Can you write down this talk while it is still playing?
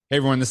Hey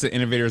everyone, this is the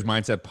Innovators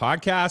Mindset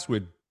Podcast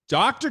with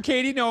Dr.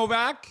 Katie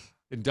Novak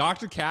and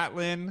Dr.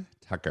 Catlin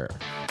Tucker.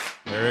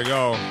 There we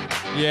go.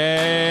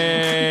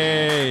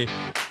 Yay!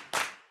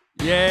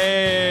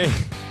 Yay!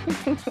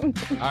 All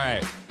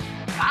right.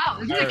 Wow,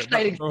 this is an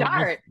exciting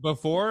start.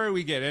 Before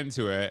we get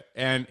into it,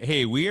 and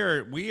hey, we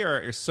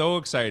are so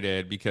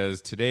excited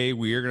because today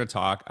we are going to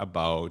talk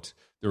about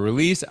the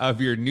release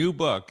of your new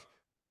book,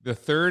 the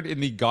third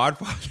in the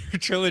Godfather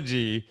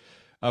trilogy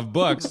of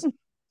books. Do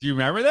you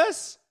remember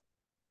this?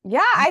 Yeah,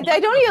 I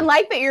don't even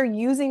like that you're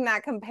using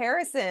that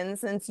comparison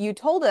since you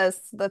told us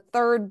the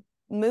third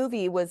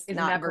movie was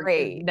not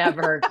great.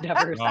 Never good.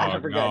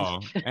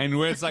 And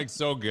it's like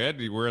so good.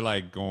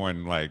 We're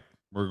going that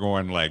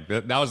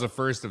was the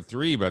first of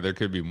three, but there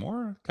could be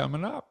more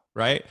coming up,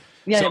 right?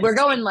 Yeah, so, we're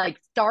going like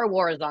Star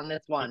Wars on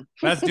this one.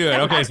 Let's do it.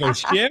 Okay, so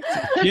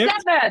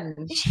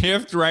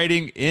shift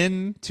writing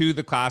into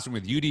the classroom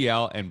with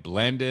UDL and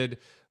blended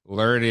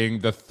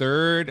learning, the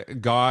third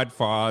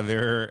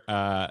Godfather,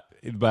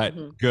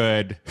 but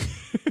good,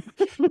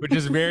 which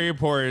is very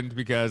important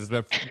because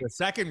the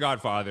second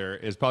Godfather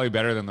is probably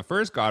better than the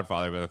first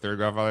Godfather, but the third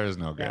Godfather is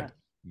no good. Yeah.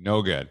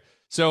 No good.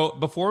 So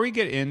before we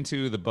get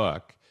into the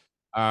book,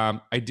 can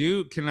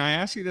I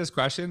ask you this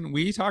question?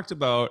 We talked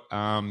about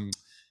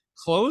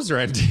clothes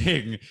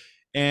renting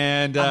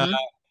and can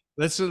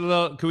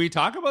we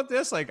talk about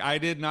this? Like, I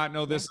did not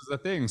know this is a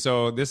thing.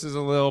 So this is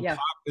a little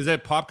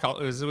pop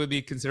culture? Is it would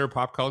be considered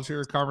pop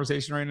culture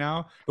conversation right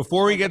now?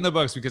 Before we get in the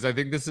books, because I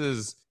think this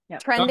is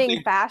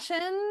trending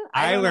fashion.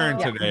 I learned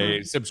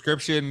today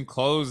subscription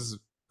clothes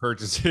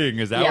purchasing.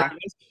 Is that what it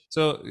is?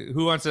 So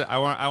who wants to? I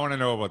want to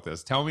know about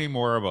this. Tell me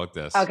more about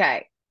this.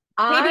 Okay.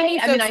 Katie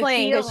needs to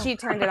explain because she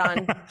turned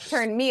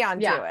me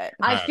on to it.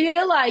 I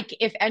feel like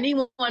if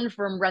anyone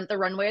from Rent the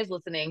Runway is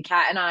listening,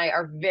 Kat and I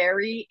are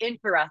very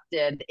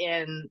interested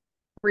in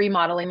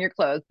remodeling your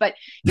clothes. But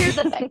here's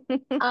the thing.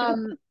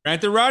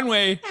 Rent the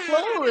Runway.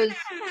 Clothes.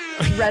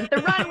 Rent the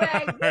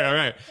Runway. All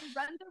right.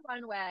 Rent the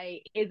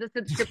Runway is a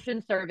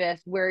subscription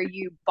service where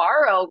you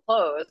borrow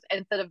clothes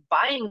instead of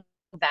buying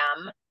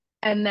them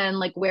and then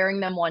like wearing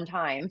them one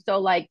time. So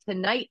like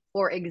tonight,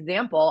 for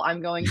example,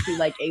 I'm going to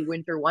like a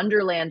Winter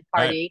Wonderland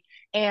party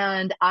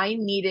and I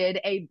needed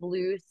a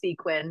blue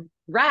sequin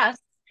dress.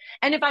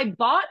 And if I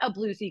bought a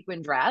blue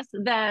sequin dress,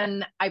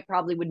 then I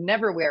probably would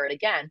never wear it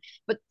again.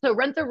 But so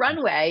Rent the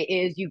Runway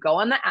is you go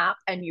on the app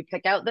and you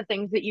pick out the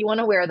things that you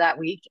want to wear that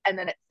week. And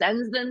then it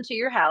sends them to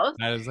your house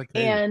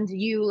and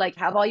you like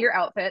have all your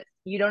outfits.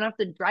 You don't have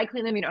to dry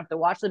clean them. You don't have to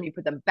wash them. You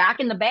put them back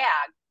in the bag.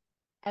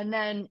 And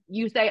then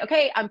you say,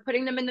 okay, I'm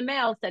putting them in the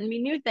mail. Send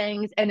me new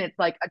things. And it's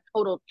like a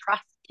total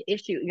trust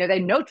issue. You know, they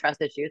have no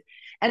trust issues.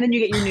 And then you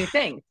get your new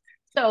things.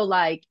 So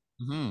like,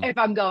 if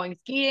I'm going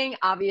skiing,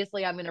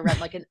 obviously I'm going to rent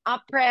like an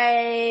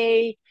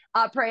après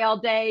all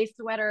day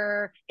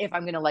sweater. If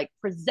I'm going to like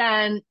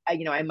present,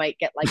 I might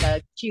get like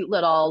a cute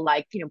little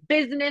like,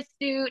 business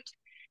suit.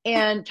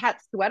 And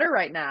Kat's sweater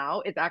right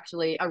now is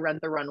actually a Rent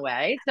the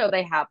Runway. So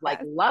they have like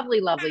lovely,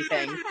 lovely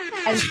things.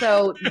 And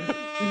so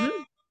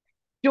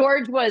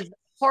George was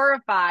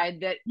horrified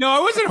that I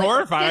wasn't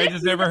horrified. I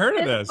just never heard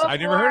of this. I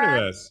never heard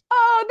of this.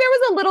 Oh, there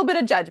was a little bit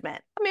of judgment,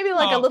 maybe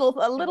like a little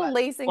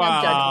lacing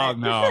of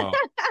judgment. No,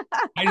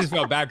 I just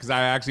felt bad because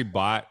I actually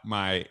bought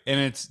and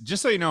it's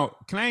just so you know.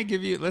 Can I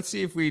give you? Let's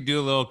see if we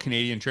do a little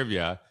Canadian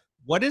trivia.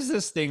 What is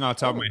this thing on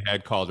top of my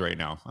head called right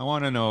now? I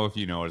want to know if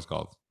you know what it's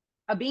called.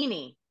 A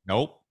beanie.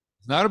 Nope,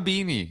 it's not a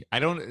beanie.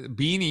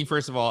 Beanie.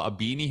 First of all, a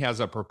beanie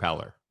has a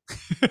propeller,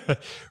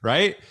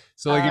 right?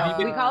 So like,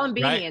 we call them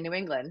beanie in New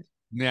England.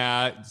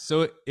 Yeah,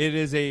 so it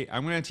is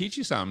I'm going to teach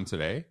you something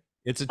today.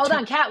 It's a Hold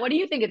on, Kat, what do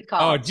you think it's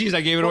called? Oh, geez,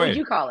 I gave it away. What would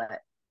you call it?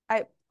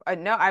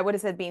 No, I would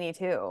have said beanie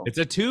too. It's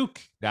a toque.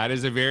 That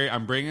is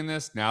I'm bringing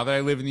this, now that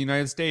I live in the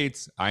United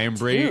States, I am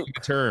bringing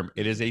the term.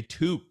 It is a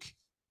toque,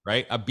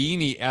 right? A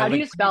beanie. How do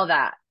you spell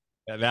that?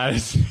 That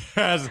is,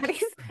 let's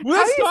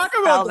talk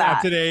about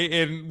that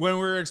today. And when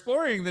we're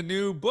exploring the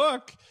new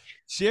book,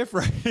 Shift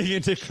Writing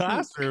into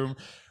Classroom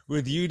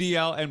with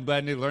UDL and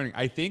Blended Learning.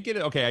 I think it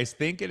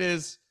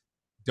is,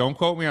 don't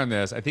quote me on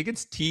this. I think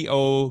it's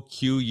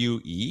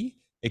TOQUE.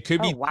 It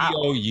could be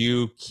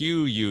TOUQUE.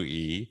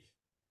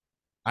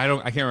 I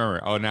can't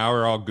remember. Oh, now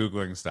we're all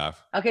Googling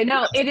stuff. Okay,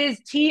 no, it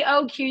is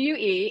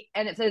TOQUE,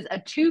 and it says a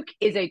toque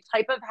is a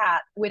type of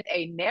hat with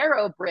a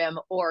narrow brim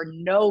or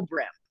no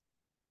brim.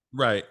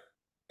 Right.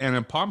 And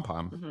a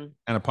pom-pom.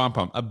 And a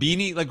pom-pom. A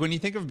beanie, like when you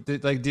think of,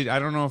 like, I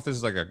don't know if this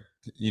is like a,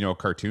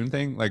 cartoon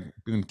thing. Like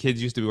when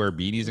kids used to wear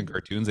beanies in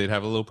cartoons, they'd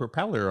have a little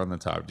propeller on the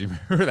top. Do you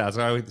remember that? That's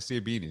how I like to see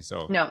a beanie.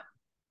 So no.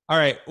 All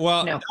right.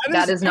 Well, no,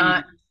 that is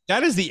not.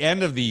 That is the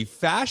end of the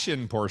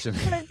fashion portion.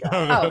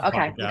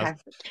 Okay.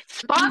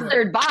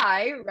 Sponsored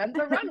by Rent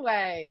the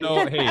Runway.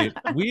 So hey,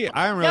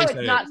 I'm really excited.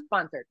 It's not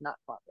sponsored. Not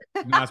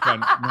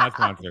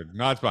sponsored.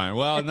 Not sponsored.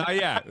 Well, not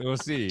yet. We'll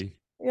see.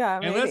 Yeah.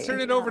 And let's turn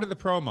it over to the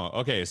promo.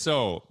 Okay,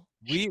 so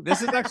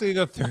this is actually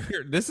the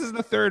third. This is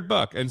the third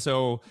book, and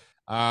so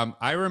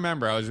I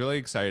remember I was really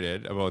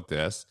excited about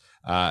this.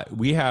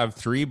 We have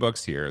 3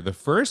 books here. The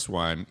first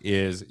one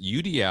is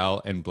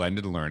UDL and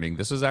Blended Learning.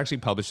 This was actually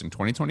published in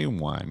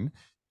 2021.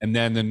 And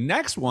then the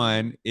next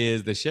one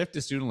is The Shift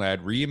to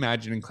Student-Led,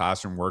 Reimagining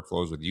Classroom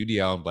Workflows with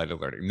UDL and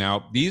Blended Learning.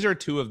 Now, these are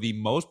 2 of the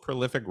most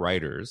prolific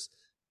writers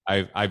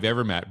I've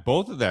ever met.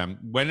 Both of them,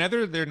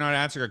 whenever they're not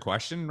answering a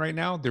question right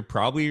now, they're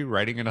probably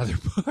writing another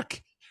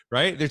book,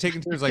 right? They're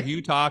taking turns like,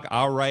 you talk,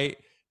 I'll write.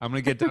 I'm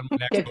going to get done with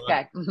the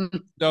next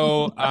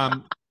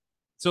book.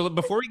 So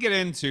before we get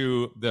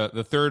into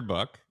the third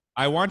book,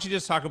 I want you to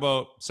just talk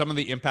about some of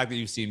the impact that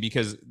you've seen,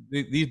 because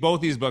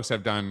both these books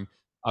have done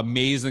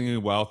amazingly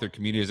well with their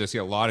communities. I see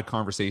a lot of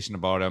conversation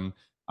about them.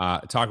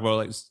 Talk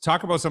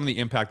about some of the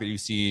impact that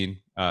you've seen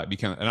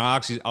become. And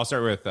I'll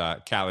start with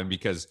Catlin,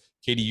 because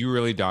Katie, you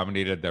really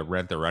dominated the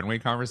Rent the Runway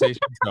conversation.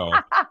 So,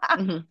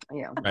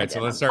 yeah. Right. So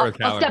let's start with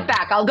Catlin. I'll step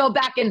back. I'll go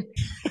back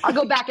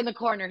in the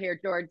corner here,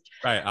 George.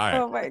 Right. All right.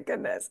 Oh my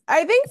goodness.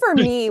 I think for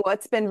me,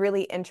 what's been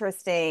really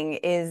interesting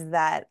is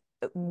that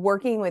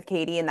working with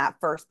Katie in that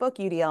first book,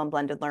 UDL and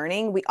Blended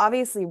Learning, we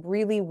obviously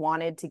really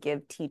wanted to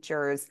give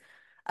teachers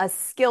a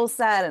skill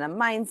set and a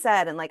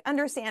mindset and like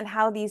understand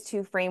how these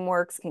 2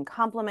 frameworks can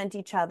complement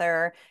each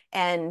other.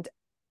 And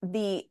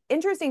the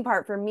interesting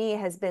part for me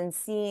has been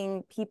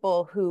seeing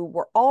people who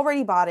were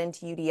already bought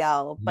into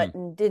UDL, but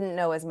didn't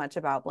know as much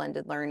about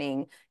blended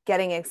learning,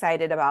 getting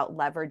excited about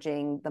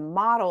leveraging the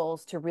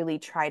models to really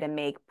try to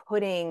make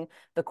putting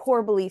the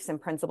core beliefs and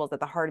principles at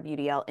the heart of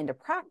UDL into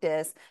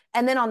practice.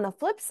 And then on the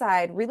flip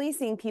side, really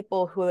seeing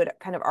people who had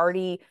kind of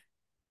already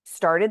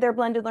started their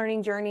blended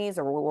learning journeys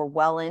or were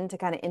well into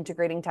kind of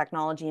integrating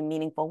technology in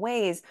meaningful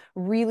ways,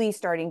 really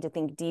starting to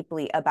think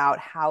deeply about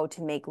how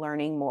to make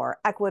learning more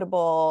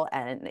equitable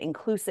and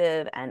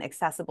inclusive and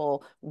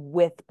accessible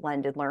with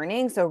blended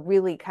learning. So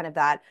really kind of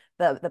that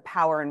the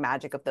power and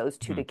magic of those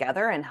 2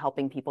 together and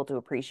helping people to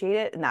appreciate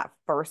it. And that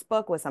first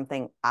book was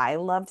something I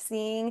loved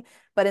seeing.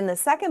 But in the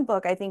second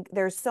book, I think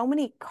there's so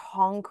many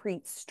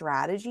concrete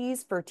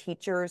strategies for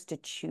teachers to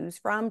choose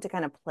from, to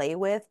kind of play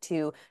with,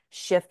 to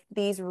shift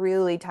these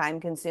really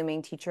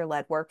time-consuming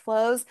teacher-led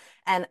workflows.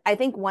 And I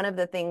think one of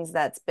the things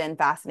that's been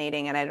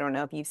fascinating, and I don't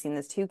know if you've seen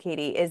this too,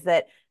 Katie, is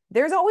that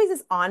there's always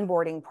this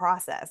onboarding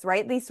process,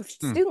 right? These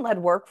student-led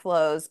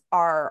workflows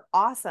are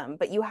awesome,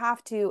 but you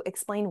have to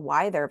explain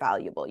why they're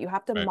valuable. You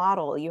have to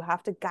model, you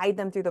have to guide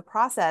them through the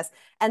process.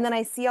 And then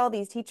I see all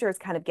these teachers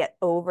kind of get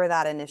over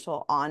that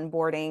initial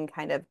onboarding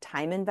kind of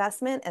time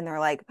investment, and they're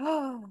like,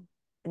 oh,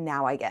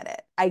 now I get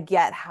it. I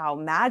get how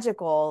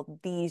magical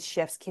these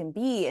shifts can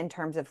be in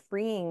terms of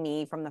freeing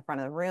me from the front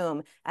of the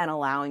room and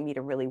allowing me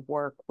to really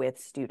work with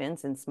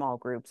students in small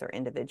groups or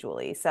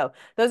individually. So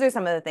those are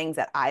some of the things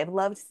that I've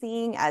loved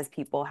seeing as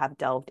people have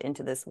delved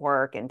into this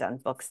work and done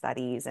book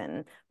studies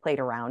and played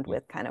around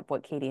with kind of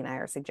what Katie and I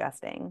are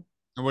suggesting.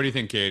 And what do you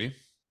think, Katie?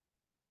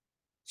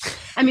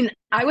 I mean,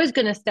 I was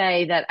going to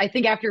say that I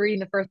think after reading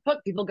the first book,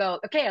 people go,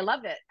 okay, I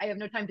love it. I have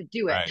no time to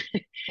do it.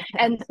 Right.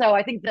 And so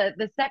I think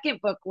the second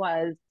book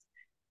was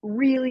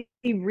really,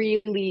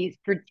 really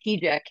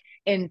strategic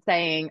in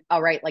saying,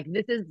 all right, like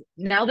this is,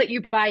 now that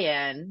you buy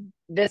in,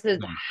 this is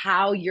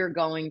how you're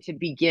going to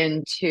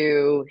begin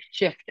to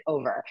shift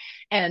over.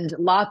 And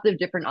lots of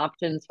different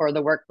options for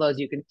the workflows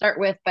you can start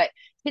with, but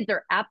kids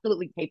are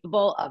absolutely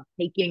capable of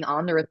taking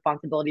on the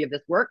responsibility of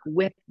this work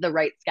with the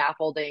right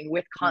scaffolding,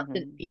 with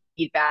constant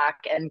feedback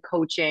and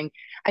coaching.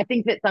 I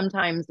think that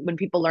sometimes when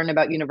people learn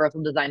about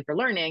universal design for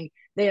learning,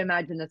 they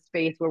imagine a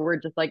space where we're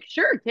just like,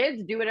 sure,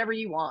 kids, do whatever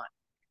you want.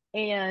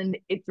 And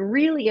it's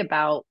really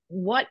about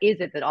what is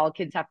it that all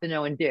kids have to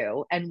know and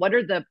do, and what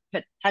are the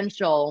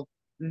potential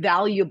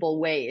valuable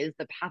ways,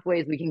 the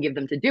pathways we can give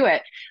them to do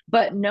it.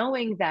 But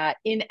knowing that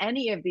in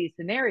any of these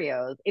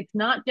scenarios, it's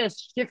not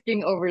just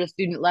shifting over to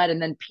student-led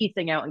and then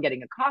piecing out and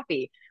getting a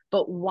coffee,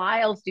 but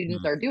while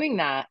students are doing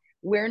that,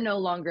 we're no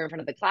longer in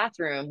front of the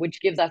classroom,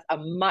 which gives us a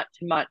much,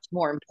 much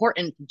more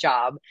important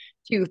job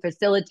to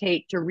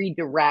facilitate, to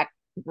redirect,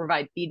 to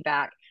provide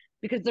feedback.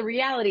 Because the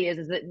reality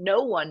is that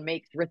no one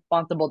makes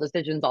responsible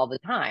decisions all the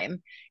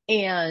time.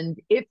 And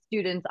if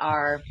students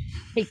are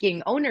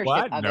taking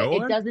ownership of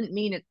it, it doesn't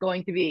mean it's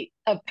going to be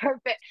a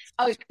perfect,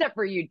 except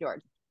for you,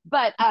 George.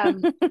 But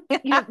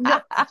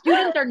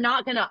students are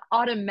not going to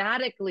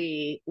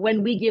automatically,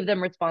 when we give them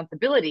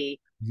responsibility,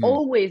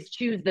 always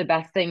choose the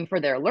best thing for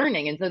their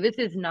learning. And so this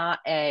is not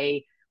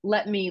a,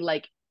 let me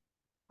like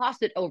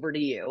toss it over to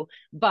you,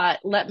 but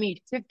let me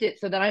shift it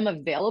so that I'm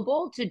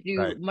available to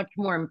do much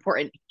more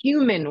important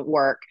human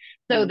work,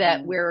 so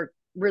that we're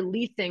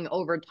releasing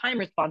over time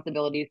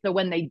responsibilities. So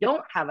when they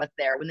don't have us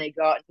there, when they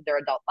go out into their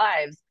adult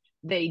lives,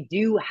 they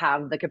do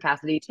have the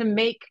capacity to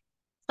make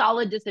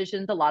solid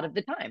decisions a lot of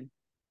the time.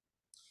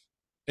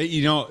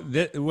 You know,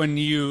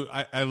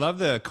 I love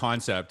the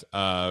concept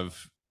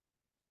of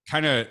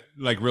kind of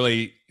like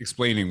really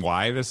explaining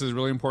why this is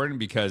really important,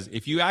 because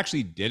if you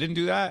actually didn't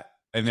do that,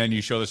 and then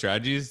you show the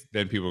strategies,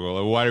 then people go,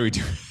 well, why do we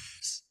do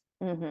this?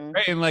 Mm-hmm.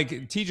 Right. And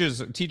like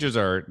teachers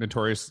are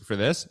notorious for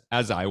this,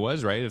 as I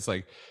was, right? It's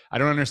like, I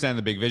don't understand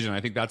the big vision.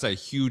 I think that's a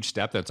huge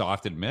step that's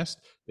often missed,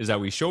 is that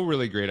we show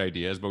really great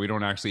ideas, but we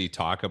don't actually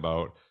talk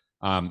about,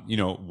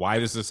 why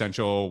this is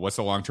essential. What's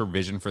the long-term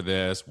vision for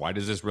this? Why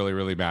does this really,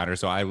 really matter?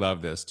 So I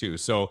love this too.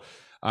 So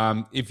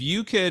if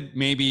you could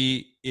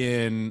maybe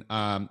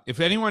if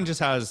anyone just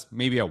has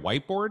maybe a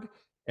whiteboard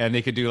and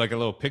they could do like a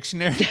little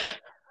Pictionary,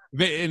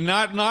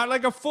 not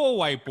like a full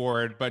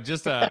whiteboard, but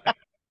just a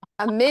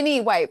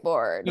mini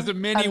whiteboard. There's a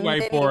mini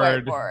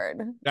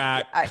whiteboard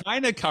that I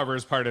kind of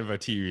covers part of a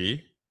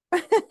TV.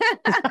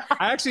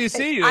 I actually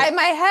see it.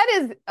 My head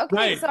is okay.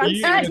 Right. So I'm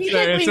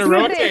it's a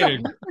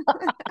rotating.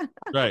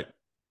 Right.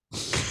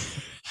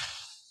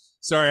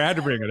 Sorry, I had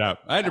to bring it up.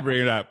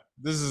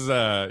 This is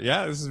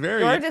this is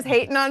very. You're just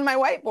hating on my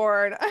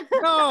whiteboard.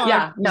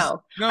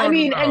 No. I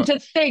mean, and to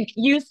think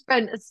you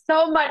spent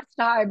so much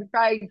time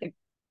trying to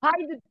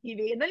hide the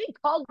TV, and then he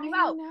called you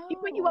out. He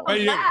put you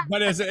on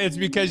but it's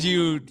because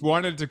you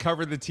wanted to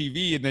cover the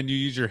TV, and then you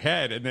use your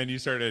head, and then you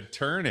started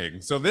turning.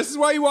 So this is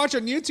why you watch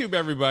on YouTube,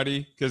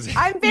 everybody, because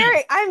I'm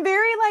very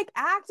like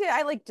active.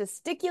 I like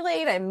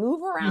gesticulate. I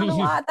move around a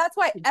lot. That's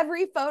why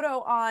every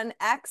photo on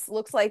X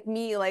looks like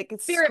me like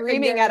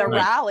screaming at a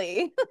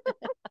rally.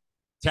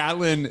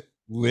 Catlin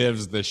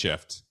lives the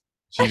shift.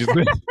 She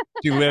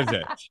lives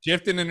it.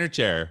 Shifting in her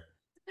chair.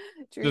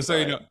 Just so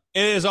you know,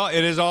 it is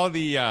all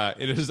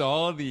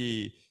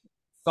the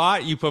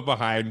thought you put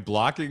behind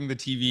blocking the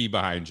TV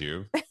behind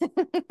you,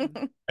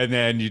 and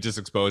then you just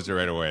exposed it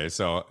right away.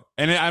 So,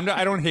 and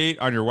I don't hate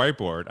on your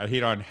whiteboard. I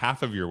hate on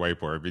half of your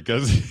whiteboard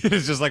because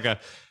it's just like I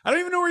don't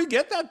even know where you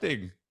get that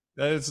thing.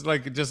 It's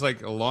like just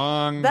like a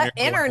long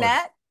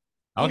internet.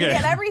 Okay, you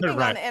can get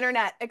everything on the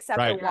internet except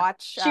a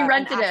watch. She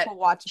rented it.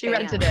 She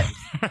rented it.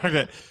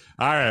 Okay,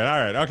 all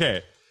right.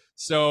 Okay.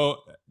 So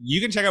you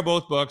can check out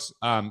both books,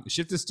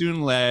 Shift to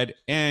Student Led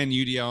and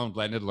UDL and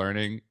Blended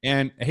Learning.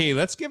 And hey,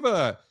 let's give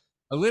a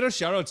little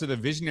shout out to the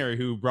visionary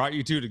who brought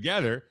you two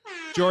together,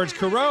 George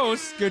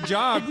Caros. Good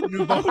job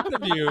to both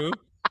of you.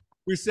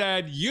 Who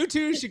said you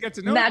two should get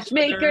to know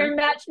matchmaker,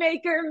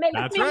 make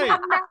That's me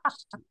right. match.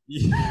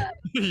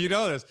 You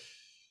know this.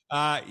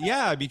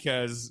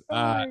 Because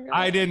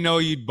I didn't know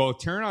you'd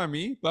both turn on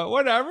me, but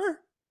whatever.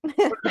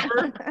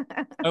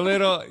 A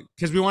little,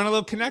 because we want a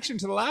little connection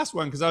to the last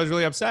one, because I was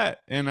really upset,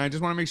 and I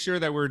just want to make sure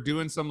that we're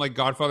doing some like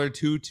Godfather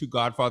 2 to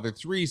Godfather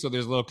 3, so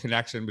there's a little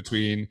connection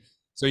between,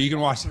 so you can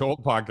watch the whole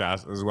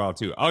podcast as well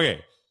too.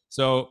 Okay,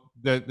 so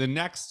the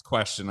next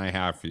question I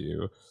have for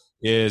you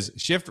is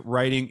shift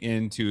writing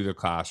into the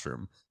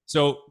classroom.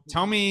 So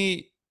tell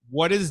me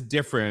what is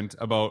different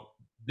about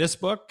this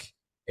book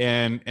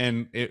and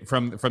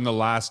from the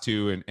last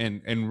two,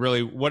 and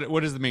really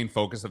what is the main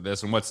focus of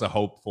this, and what's the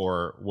hope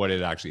for what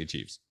it actually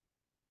achieves?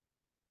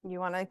 You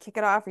want to kick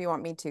it off, or you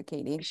want me to,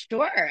 Katie?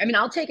 Sure. I mean,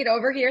 I'll take it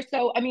over here.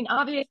 So, I mean,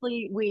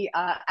 obviously, we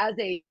as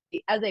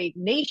a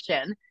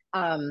nation,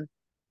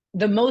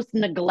 the most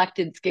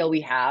neglected skill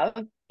we have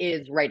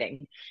is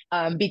writing,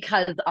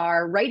 because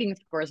our writing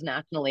scores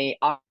nationally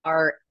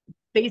are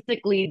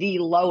basically the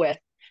lowest,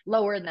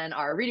 lower than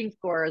our reading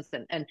scores.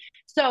 And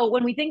so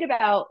when we think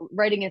about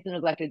writing as a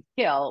neglected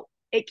skill,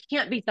 it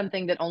can't be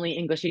something that only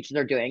English teachers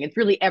are doing. It's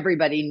really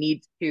everybody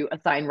needs to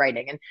assign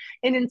writing.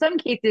 And in some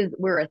cases,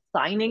 we're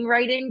assigning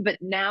writing, but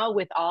now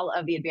with all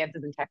of the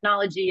advances in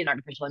technology and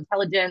artificial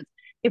intelligence,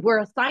 if we're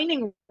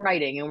assigning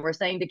writing and we're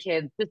saying to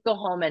kids, just go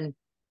home and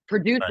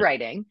produce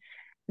writing,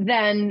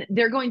 then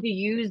they're going to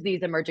use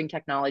these emerging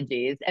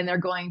technologies and they're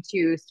going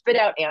to spit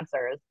out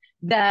answers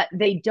that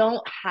they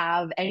don't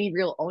have any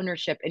real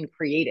ownership in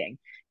creating.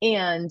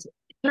 And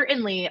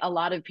certainly a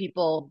lot of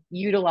people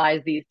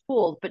utilize these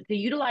tools, but to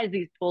utilize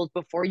these tools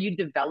before you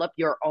develop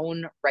your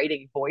own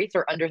writing voice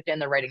or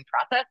understand the writing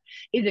process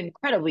is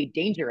incredibly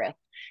dangerous,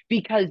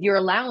 because you're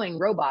allowing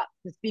robots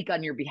to speak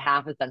on your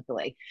behalf,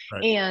 essentially.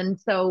 Right. And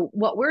so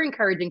what we're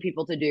encouraging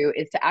people to do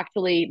is to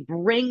actually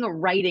bring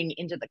writing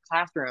into the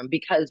classroom,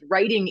 because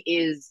writing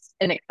is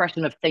an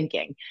expression of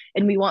thinking.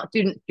 And we want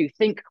students to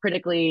think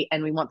critically,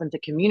 and we want them to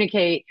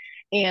communicate.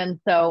 And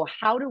so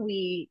how do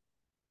we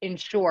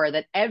ensure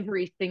that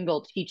every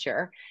single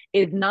teacher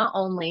is not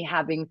only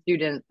having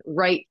students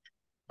write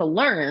to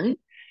learn,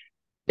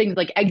 things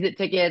like exit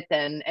tickets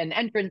and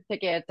entrance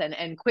tickets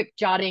and quick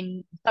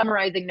jotting,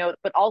 summarizing notes,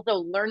 but also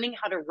learning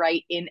how to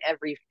write in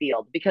every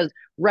field, because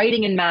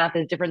writing in math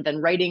is different than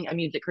writing a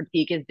music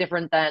critique, is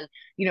different than,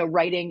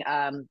 writing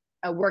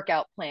a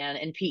workout plan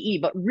in PE,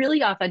 but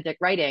really authentic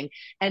writing,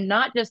 and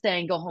not just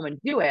saying, go home and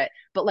do it,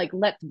 but like,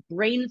 let's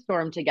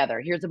brainstorm together.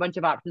 Here's a bunch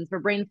of options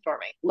for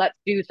brainstorming. Let's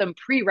do some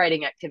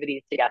pre-writing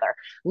activities together.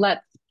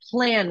 Let's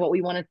plan what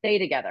we want to say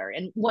together.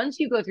 And once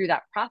you go through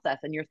that process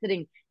and you're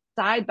sitting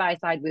side by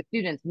side with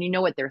students and you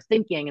know what they're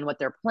thinking and what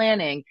they're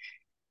planning,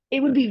 it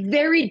would be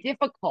very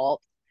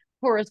difficult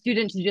for a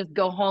student to just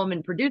go home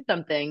and produce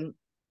something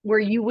where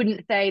you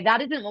wouldn't say,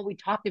 that isn't what we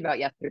talked about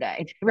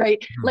yesterday, right?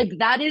 Mm-hmm. Like,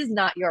 that is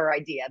not your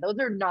idea. Those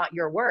are not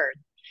your words.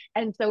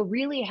 And so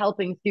really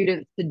helping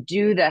students to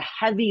do the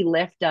heavy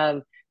lift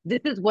of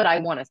this is what I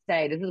want to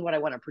say, this is what I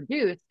want to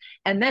produce.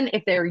 And then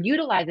if they're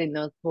utilizing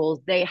those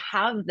tools, they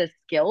have the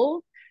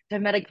skills to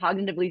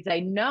metacognitively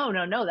say, no,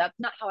 no, no, that's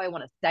not how I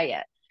want to say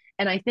it.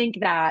 And I think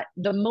that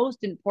the most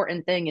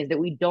important thing is that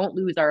we don't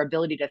lose our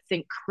ability to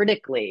think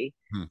critically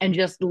and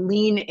just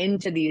lean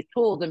into these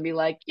tools and be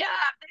like, yeah,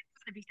 they're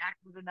going to be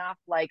active enough.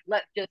 Like,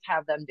 let's just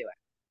have them do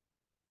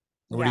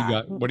it. What do you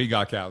got? What do you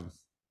got, Catlin?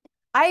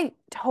 I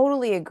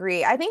totally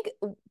agree. I think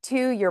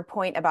to your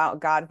point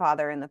about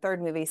Godfather and the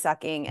third movie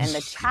sucking and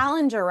the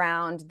challenge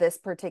around this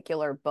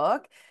particular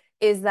book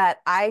is that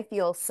I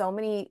feel so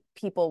many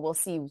people will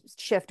see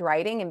shift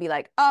writing and be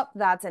like, oh,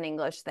 that's an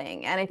English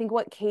thing. And I think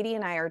what Katie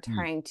and I are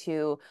trying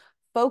to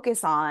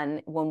focus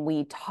on when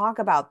we talk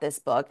about this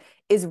book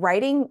is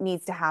writing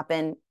needs to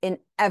happen in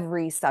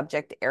every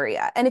subject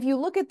area. And if you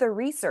look at the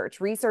research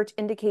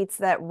indicates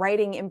that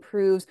writing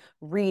improves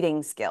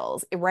reading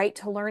skills, right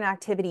to learn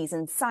activities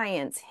in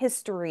science,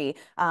 history,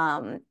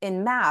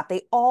 in math.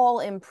 They all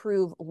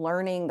improve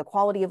learning, the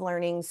quality of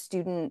learning,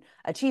 student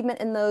achievement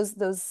in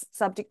those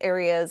subject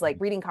areas like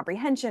reading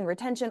comprehension,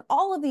 retention,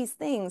 all of these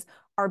things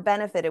are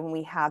benefited when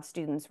we have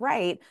students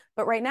write.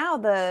 But right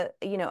now,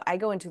 I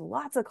go into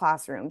lots of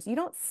classrooms. You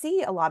don't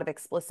see a lot of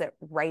explicit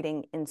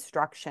writing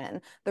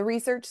instruction. The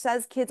research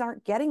says kids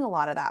aren't getting a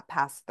lot of that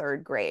past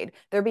third grade.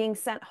 They're being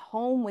sent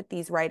home with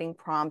these writing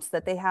prompts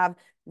that they have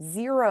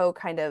zero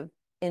kind of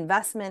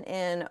investment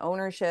in,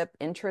 ownership,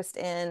 interest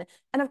in.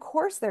 And of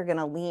course, they're going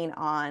to lean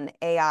on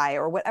AI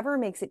or whatever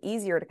makes it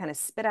easier to kind of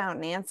spit out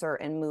an answer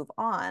and move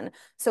on.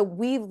 So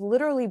we've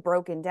literally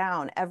broken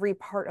down every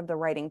part of the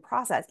writing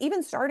process,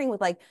 even starting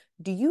with like,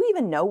 do you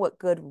even know what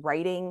good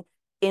writing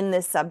in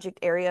this subject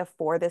area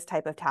for this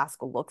type of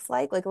task looks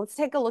like? Like, let's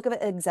take a look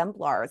at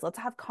exemplars. Let's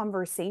have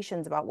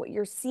conversations about what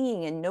you're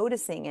seeing and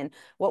noticing, and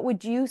what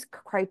would you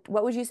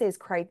say is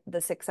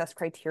the success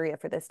criteria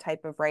for this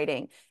type of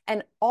writing?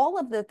 And all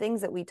of the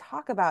things that we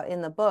talk about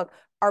in the book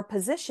are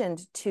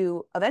positioned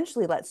to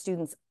eventually let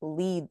students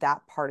lead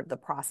that part of the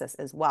process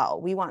as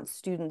well. We want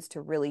students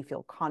to really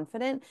feel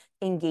confident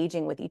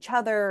engaging with each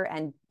other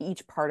and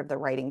each part of the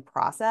writing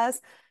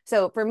process.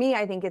 So for me,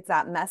 I think it's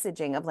that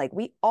messaging of like,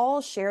 we all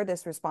share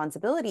this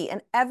responsibility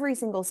and every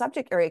single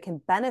subject area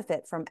can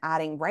benefit from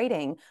adding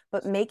writing,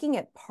 but making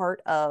it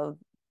part of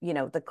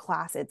the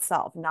class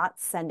itself, not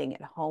sending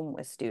it home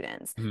with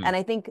students. And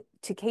I think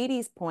to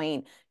Katie's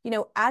point,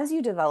 as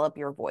you develop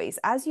your voice,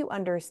 as you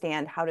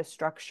understand how to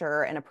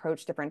structure and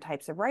approach different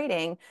types of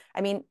writing,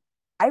 I mean,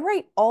 I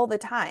write all the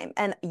time.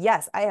 And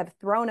yes, I have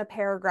thrown a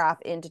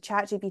paragraph into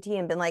ChatGPT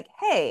and been like,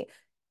 hey,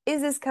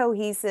 is this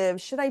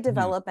cohesive? Should I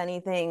develop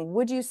anything?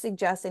 Would you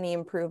suggest any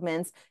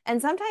improvements?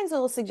 And sometimes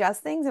it'll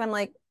suggest things and I'm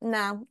like,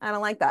 no, I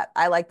don't like that.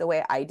 I like the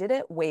way I did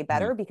it way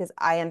better because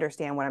I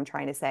understand what I'm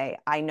trying to say.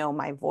 I know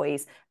my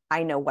voice.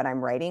 I know what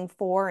I'm writing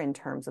for in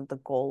terms of the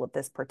goal of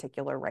this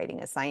particular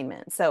writing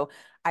assignment. So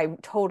I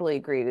totally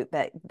agree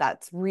that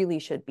that's really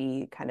should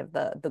be kind of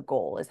the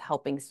goal, is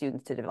helping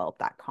students to develop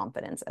that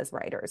confidence as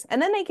writers. And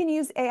then they can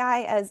use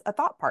AI as a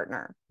thought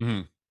partner.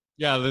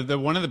 Yeah, the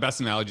one of the best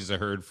analogies I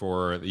heard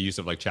for the use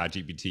of like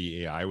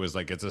ChatGPT AI was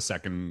like it's a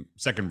second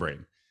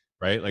brain,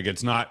 right? Like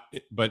it's not,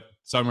 but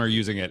some are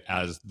using it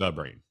as the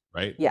brain,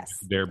 right? Yes,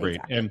 their brain.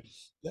 Exactly.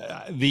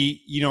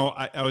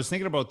 And I was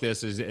thinking about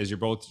this as you're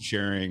both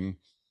sharing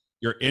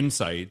your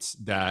insights,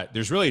 that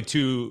there's really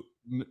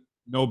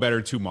no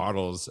better two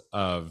models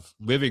of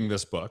living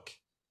this book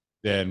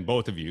than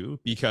both of you,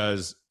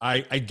 because I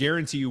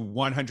guarantee you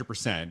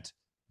 100%.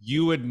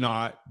 You would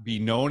not be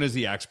known as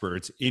the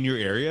experts in your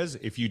areas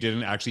if you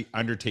didn't actually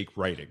undertake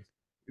writing,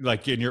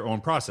 like in your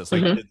own process.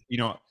 Like,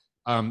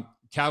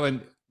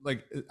 Catlin,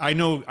 like I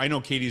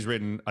know Katie's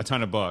written a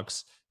ton of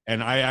books,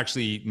 and I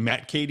actually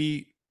met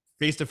Katie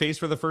face to face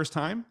for the first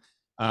time,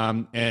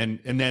 and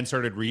then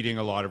started reading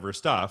a lot of her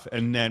stuff.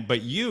 And then, but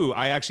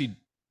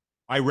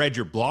I read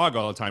your blog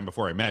all the time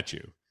before I met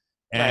you.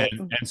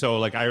 And so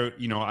like I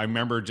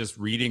remember just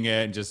reading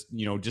it and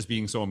just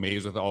being so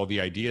amazed with all the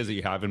ideas that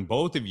you have. And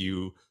both of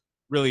you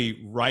really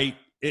write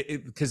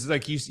it, because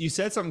like you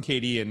said something,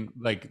 Katie, and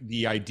like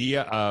the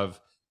idea of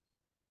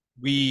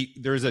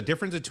there's a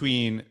difference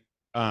between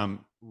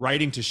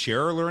writing to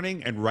share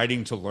learning and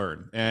writing to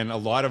learn. And a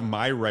lot of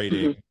my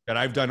writing that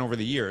I've done over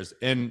the years,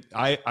 and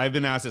I've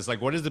been asked this,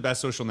 like, what is the best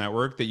social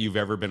network that you've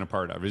ever been a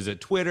part of? Is it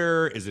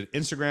Twitter? Is it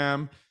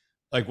Instagram?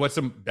 Like, what's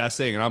the best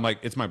thing? And I'm like,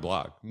 it's my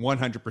blog,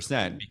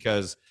 100%,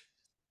 because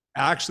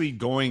actually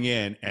going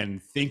in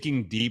and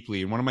thinking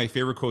deeply. And one of my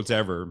favorite quotes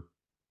ever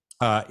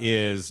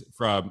is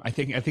from, I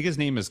think his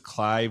name is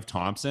Clive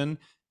Thompson.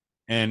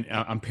 And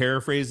I'm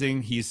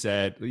paraphrasing. He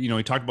said, he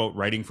talked about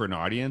writing for an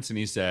audience, and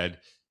he said,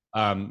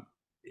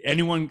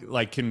 anyone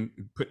like can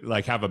put,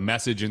 like have a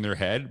message in their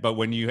head, but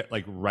when you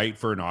like write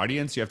for an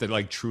audience, you have to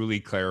like truly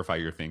clarify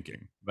your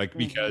thinking. Like,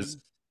 because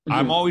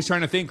I'm always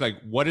trying to think like,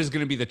 what is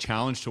going to be the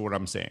challenge to what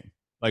I'm saying?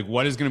 Like,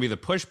 what is going to be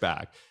the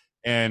pushback?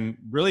 And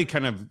really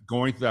kind of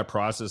going through that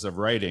process of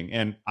writing.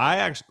 And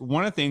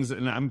one of the things,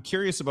 and I'm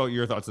curious about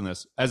your thoughts on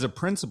this, as a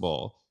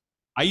principal,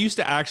 I used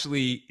to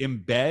actually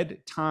embed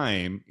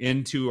time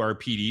into our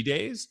PD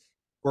days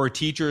for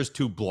teachers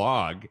to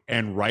blog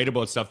and write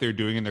about stuff they're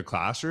doing in their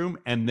classroom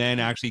and then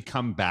actually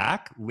come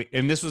back.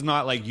 And this was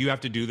not like, you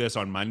have to do this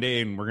on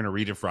Monday and we're going to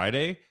read it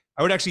Friday.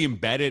 I would actually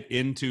embed it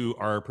into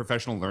our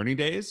professional learning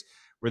days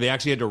where they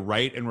actually had to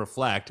write and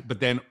reflect, but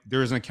then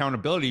there's an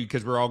accountability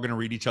because we're all going to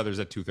read each other's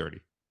at 2:30.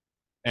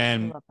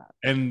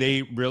 And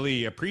they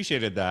really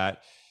appreciated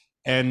that.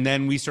 And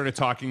then we started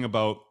talking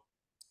about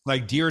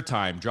like deer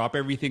time, drop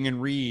everything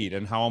and read,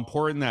 and how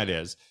important that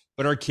is.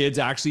 But are kids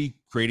actually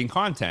creating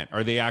content?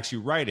 Are they actually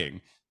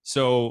writing?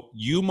 So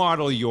you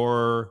model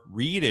your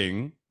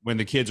reading when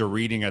the kids are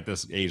reading at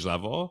this age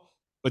level,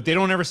 but they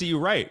don't ever see you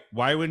write.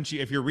 Why wouldn't you,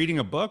 if you're reading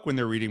a book when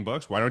they're reading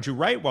books, why don't you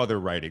write while they're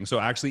writing? So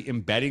actually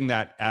embedding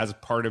that as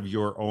part of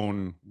your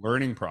own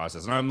learning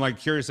process. And I'm like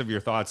curious of your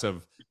thoughts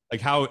of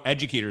like how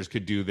educators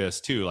could do this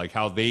too, like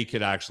how they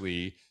could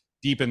actually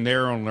deepen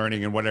their own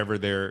learning in whatever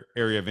their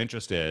area of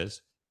interest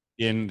is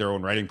in their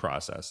own writing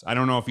process. I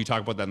don't know if you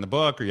talk about that in the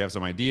book or you have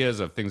some ideas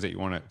of things that you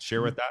want to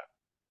share with that.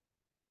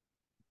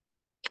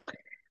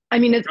 I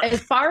mean,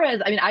 as far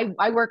as, I mean,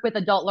 I work with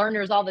adult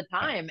learners all the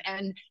time.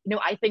 And, you know,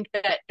 I think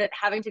that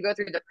having to go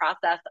through the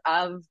process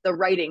of the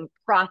writing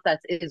process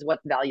is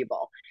what's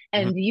valuable.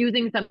 And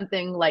using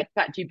something like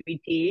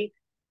ChatGPT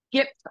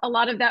skips a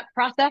lot of that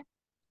process.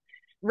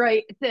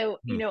 Right. So,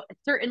 you know,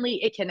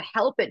 certainly it can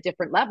help at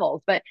different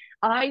levels, but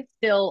I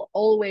still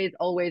always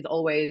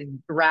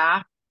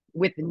draft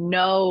with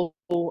no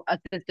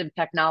assistive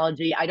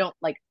technology. I don't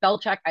like spell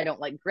check. I don't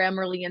like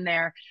Grammarly in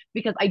there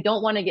because I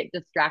don't want to get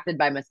distracted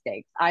by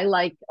mistakes. I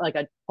like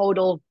a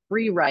total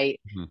free write,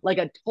 like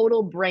a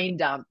total brain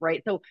dump.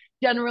 Right. So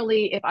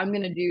generally, if I'm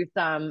going to do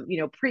some, you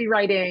know,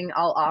 pre-writing,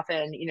 I'll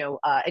often, you know,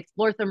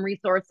 explore some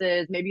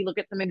resources, maybe look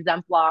at some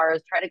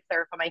exemplars, try to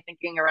clarify my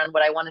thinking around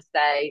what I want to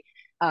say.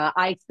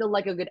 I still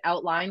like a good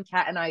outline.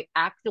 Kat and I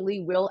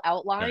actually will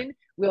outline. Sure.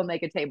 We'll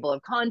make a table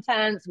of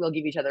contents. We'll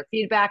give each other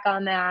feedback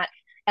on that.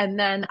 And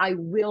then I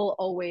will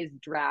always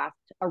draft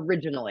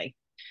originally.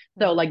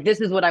 So like,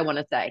 this is what I want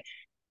to say.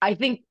 I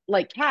think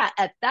like Kat,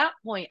 at that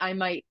point, I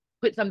might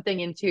put something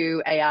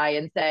into AI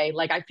and say,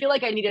 like, I feel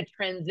like I need a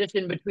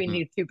transition between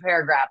these two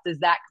paragraphs. Is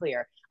that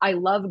clear? I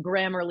love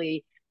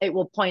Grammarly. It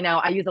will point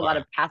out, I use a lot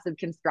of passive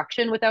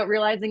construction without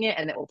realizing it,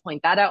 and it will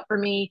point that out for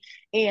me.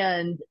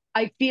 And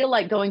I feel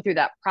like going through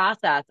that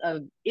process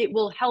of it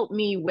will help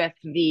me with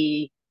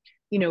the,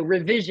 you know,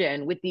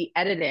 revision, with the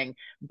editing,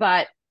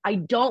 but I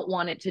don't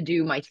want it to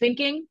do my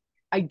thinking.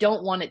 I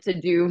don't want it to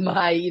do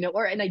my, you know,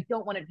 and I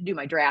don't want it to do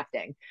my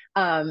drafting.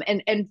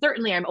 And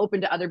certainly I'm open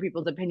to other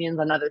people's opinions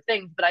on other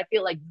things, but I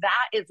feel like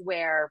that is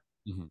where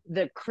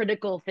the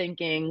critical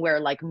thinking, where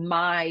like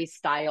my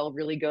style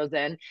really goes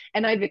in.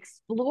 And I've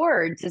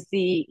explored to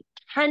see,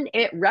 can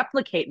it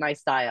replicate my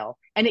style?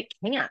 And it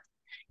can't.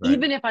 Right.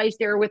 Even if I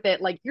share with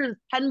it, like, here's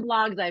 10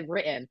 blogs I've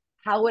written,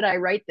 how would I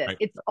write this? Right.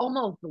 It's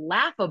almost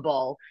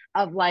laughable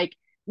of like,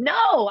 no,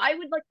 I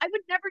would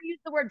never use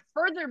the word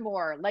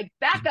furthermore, like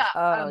back up.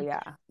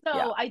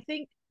 So I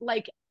think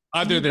like,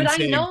 other than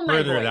saying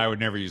further, I would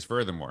never use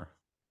furthermore.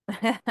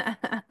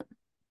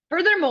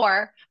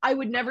 Furthermore, I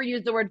would never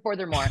use the word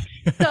furthermore.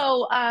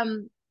 So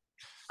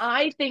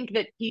I think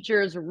that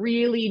teachers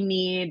really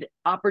need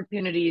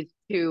opportunities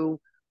to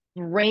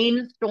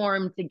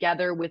brainstorm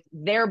together with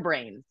their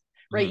brains,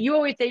 right? You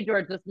always say,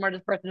 George, the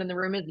smartest person in the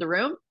room is the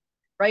room,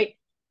 right?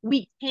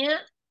 We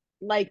can't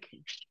like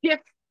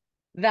shift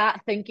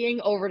that thinking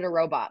over to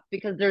robots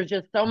because there's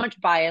just so much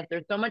bias,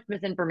 there's so much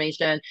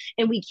misinformation,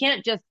 and we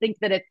can't just think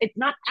that it's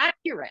not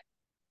accurate.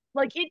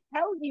 Like, it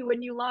tells you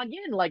when you log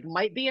in, like,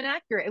 might be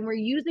inaccurate, and we're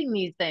using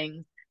these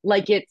things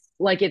like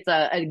it's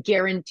a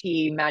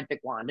guarantee magic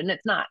wand, and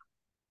it's not.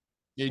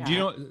 Yeah.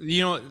 Do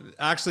you know,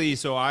 actually,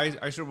 so I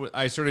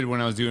started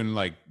when I was doing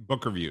like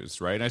book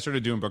reviews, right? I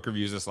started doing book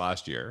reviews this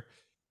last year,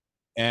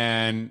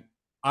 and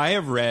I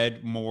have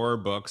read more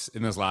books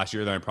in this last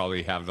year than I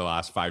probably have the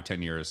last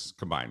 5-10 years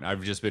combined.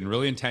 I've just been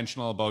really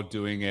intentional about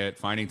doing it,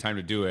 finding time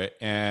to do it,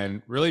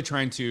 and really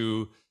trying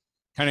to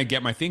kind of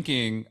get my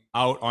thinking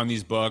out on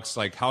these books.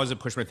 Like, how does it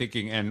push my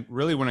thinking? And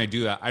really, when I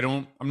do that,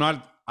 I'm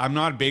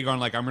not big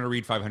on like, I'm going to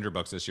read 500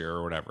 books this year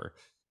or whatever.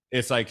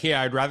 It's like, hey,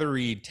 I'd rather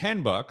read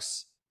 10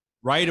 books,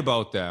 write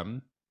about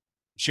them,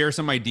 share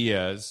some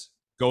ideas,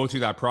 go through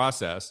that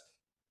process.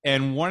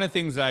 And one of the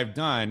things that I've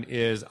done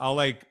is I'll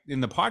like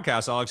in the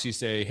podcast, I'll actually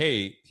say,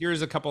 hey,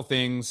 here's a couple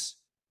things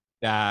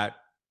that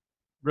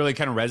really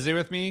kind of resonate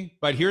with me,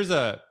 but here's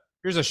a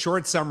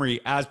short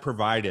summary as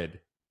provided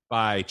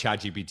by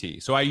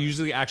ChatGPT. So I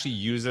usually actually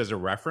use it as a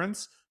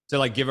reference to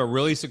like give a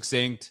really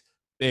succinct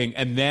thing.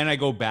 And then I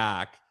go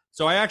back.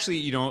 So I actually,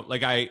 you know,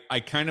 like I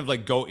kind of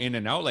like go in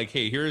and out, like,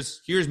 hey,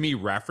 here's me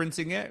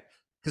referencing it.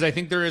 Cause I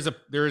think there is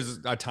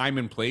a time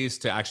and place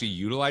to actually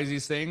utilize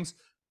these things.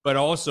 But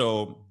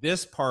also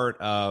this part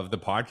of the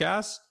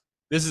podcast,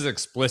 this is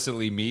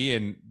explicitly me.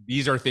 And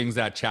these are things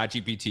that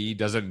ChatGPT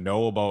doesn't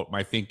know about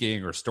my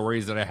thinking or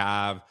stories that I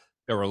have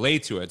that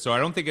relate to it. So I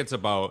don't think it's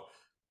about,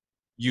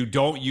 you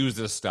don't use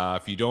this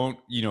stuff, you don't,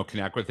 you know,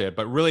 connect with it,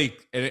 but really,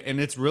 and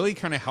it's really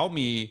kind of helped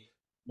me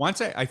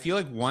I feel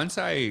like once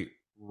I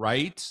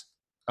write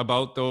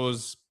about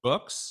those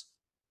books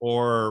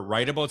or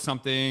write about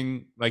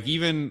something. Like,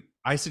 even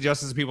I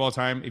suggest this to people all the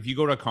time, if you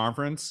go to a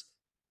conference,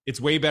 it's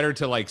way better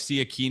to like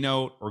see a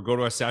keynote or go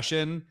to a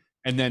session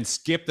and then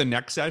skip the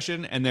next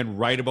session and then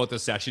write about the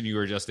session you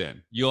were just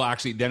in. You'll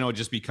actually, then it'll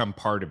just become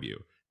part of you.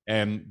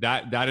 And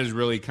that has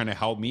really kind of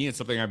helped me. It's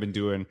something I've been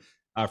doing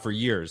for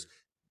years.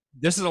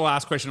 This is the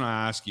last question I'll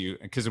ask you,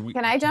 because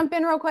Can I jump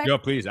in real quick? Yeah,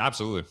 please.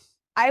 Absolutely.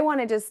 I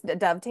want to just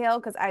dovetail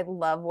because I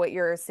love what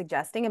you're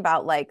suggesting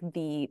about like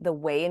the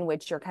way in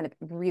which you're kind of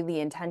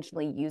really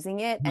intentionally using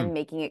it and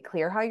making it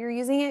clear how you're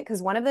using it.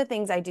 Because one of the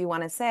things I do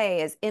want to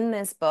say is in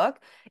this book,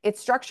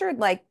 it's structured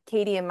like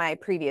Katie in my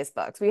previous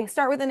books. We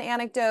start with an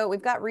anecdote,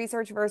 we've got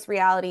research versus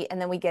reality, and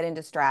then we get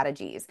into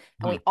strategies.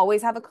 And we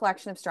always have a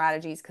collection of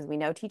strategies because we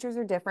know teachers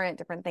are different.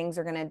 Different things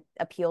are going to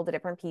appeal to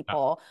different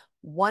people.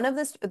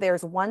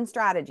 There's one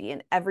strategy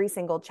in every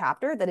single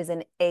chapter that is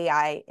an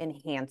AI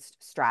enhanced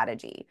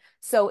strategy.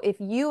 So if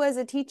you as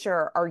a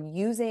teacher are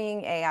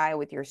using AI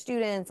with your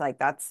students, like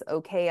that's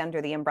okay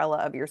under the umbrella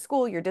of your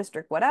school, your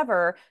district,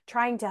 whatever,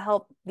 trying to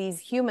help these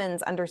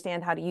humans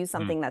understand how to use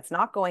something that's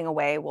not going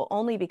away will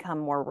only become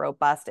more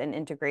robust and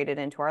integrated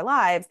into our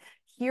lives.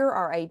 Here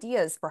are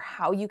ideas for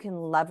how you can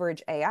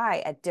leverage AI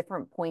at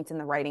different points in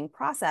the writing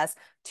process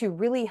to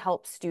really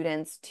help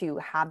students to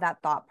have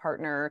that thought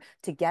partner,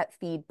 to get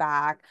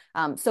feedback.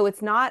 So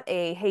it's not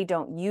a, hey,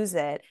 don't use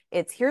it.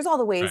 It's here's all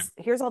the ways,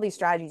 here's all these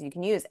strategies you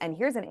can use, and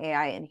here's an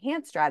AI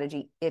enhanced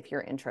strategy if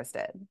you're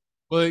interested.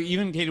 Well,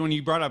 even Katie, when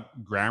you brought up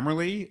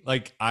Grammarly,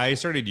 like I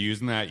started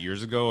using that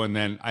years ago, and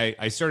then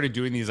I started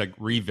doing these like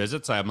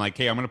revisits. I'm like,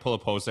 hey, I'm going to pull a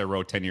post I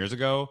wrote 10 years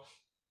ago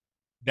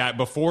that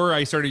before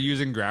I started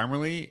using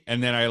Grammarly,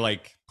 and then I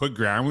like put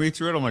Grammarly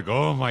through it. I'm like,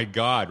 oh my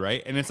God.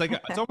 Right. And it's like,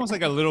 it's almost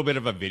like a little bit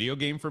of a video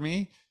game for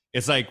me.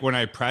 It's like when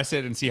I press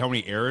it and see how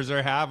many errors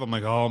I have, I'm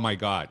like, oh my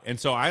God. And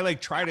so I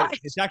like try to,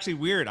 it's actually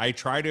weird. I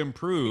try to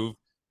improve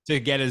to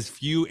get as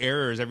few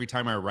errors every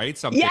time I write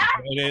something. Yes.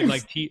 It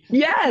like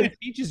it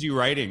teaches you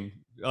writing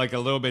like a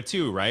little bit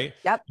too, right?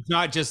 Yep. It's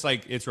not just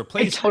like it's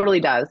replaced. It totally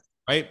does.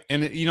 Right.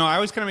 And, you know, I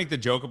always kind of make the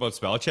joke about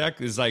spell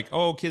check is like,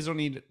 oh, kids don't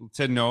need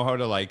to know how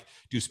to like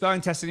do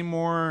spelling tests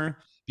anymore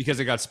because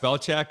they got spell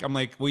check. I'm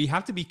like, well, you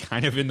have to be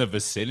kind of in the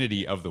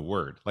vicinity of the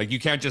word. Like you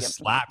can't just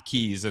slap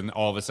keys and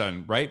all of a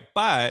sudden, right?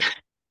 But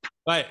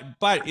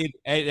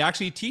it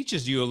actually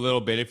teaches you a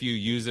little bit if you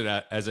use it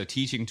as a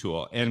teaching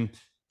tool. And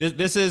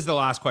this is the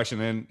last question.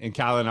 And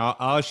Catlin,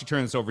 I'll actually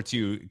turn this over to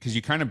you because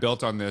you kind of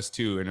built on this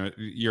too. And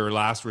your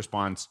last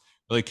response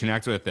really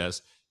connected with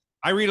this.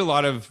 I read a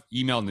lot of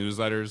email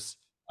newsletters.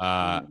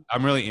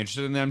 I'm really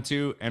interested in them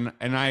too. And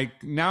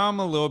I'm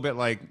a little bit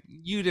like,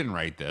 you didn't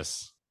write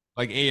this.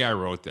 Like AI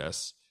wrote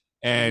this.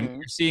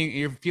 And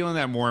you're feeling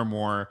that more and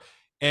more.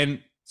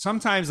 And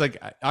sometimes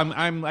like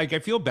I'm like, I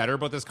feel better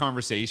about this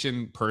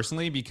conversation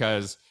personally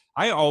because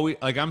I always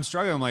like, I'm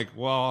struggling. I'm like,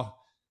 well,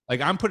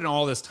 like I'm putting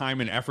all this time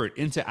and effort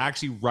into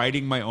actually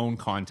writing my own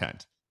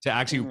content, to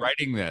actually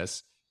writing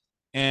this.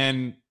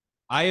 And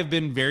I have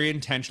been very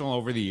intentional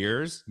over the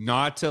years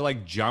not to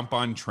like jump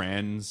on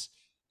trends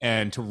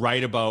and to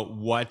write about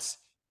what's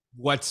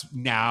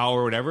now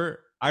or whatever.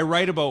 I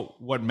write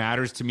about what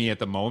matters to me at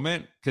the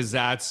moment because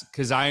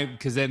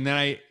then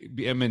I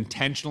am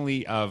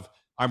intentionally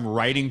I'm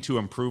writing to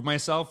improve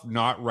myself,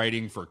 not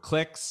writing for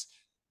clicks,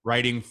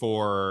 writing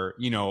for,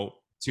 you know,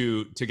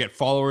 to get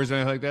followers or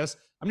anything like this.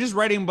 I'm just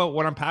writing about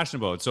what I'm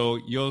passionate about. So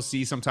you'll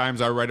see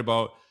sometimes I write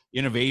about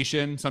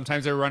innovation.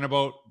 Sometimes I run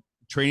about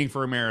training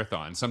for a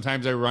marathon.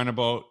 Sometimes I run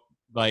about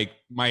like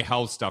my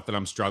health stuff that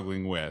I'm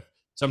struggling with.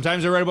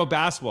 Sometimes I write about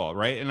basketball,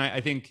 right? And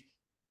I think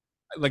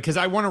like, because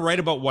I want to write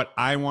about what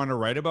I want to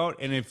write about.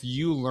 And if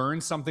you learn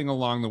something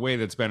along the way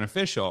that's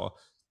beneficial.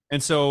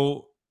 And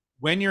so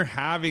when you're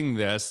having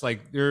this,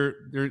 like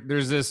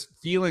there's this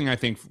feeling, I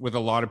think, with a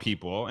lot of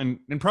people, and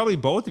probably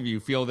both of you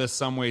feel this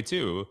some way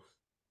too,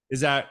 is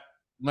that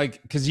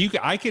like, because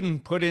I can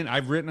put in,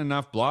 I've written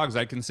enough blogs,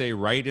 I can say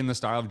write in the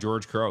style of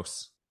George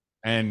Couros.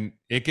 And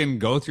it can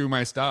go through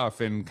my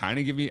stuff and kind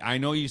of give me, I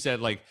know you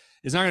said like,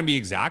 it's not going to be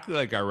exactly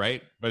like I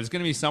write, but it's going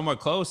to be somewhat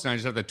close. And I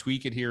just have to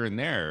tweak it here and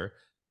there.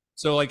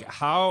 So like,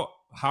 how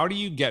do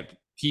you get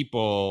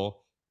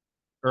people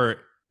or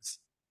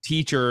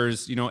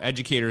teachers, you know,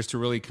 educators to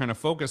really kind of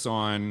focus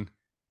on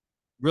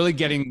really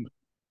getting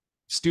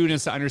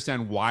students to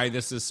understand why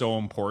this is so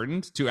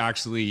important to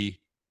actually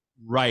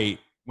write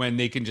when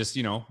they can just,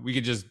 you know,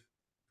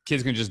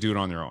 kids can just do it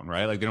on their own,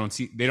 right? Like they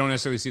don't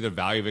necessarily see the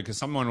value of it because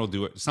someone will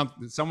do it.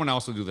 Someone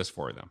else will do this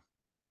for them.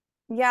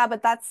 Yeah,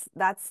 but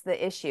that's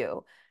the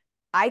issue.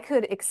 I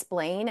could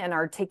explain and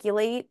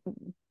articulate,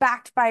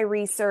 backed by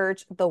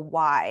research, the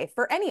why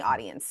for any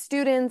audience,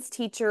 students,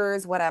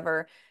 teachers,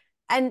 whatever.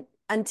 And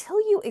until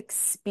you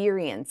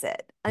experience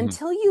it,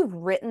 until you've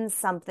written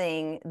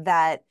something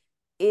that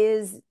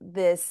is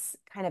this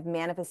kind of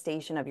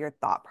manifestation of your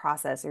thought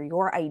process or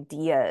your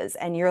ideas,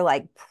 and you're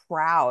like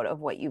proud of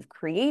what you've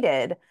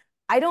created,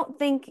 I don't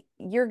think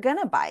you're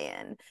gonna buy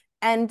in.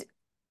 And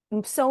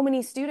so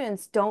many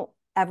students don't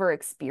ever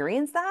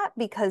experience that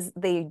because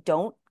they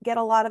don't get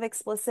a lot of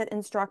explicit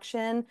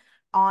instruction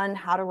on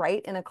how to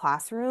write in a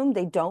classroom.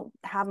 They don't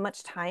have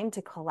much time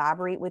to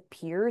collaborate with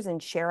peers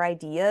and share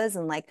ideas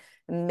and like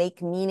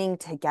make meaning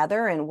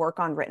together and work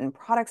on written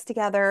products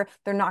together.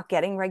 They're not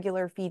getting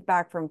regular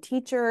feedback from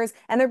teachers,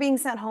 and they're being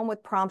sent home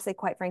with prompts they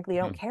quite frankly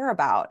don't care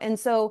about. And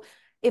so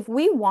if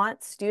we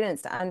want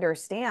students to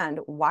understand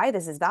why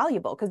this is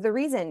valuable, because the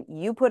reason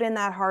you put in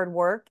that hard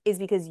work is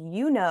because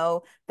you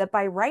know that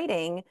by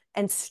writing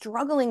and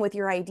struggling with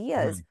your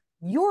ideas,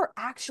 you're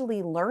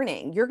actually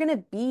learning. You're going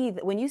to be,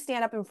 when you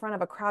stand up in front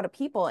of a crowd of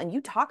people and you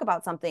talk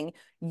about something,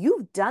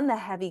 you've done the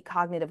heavy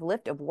cognitive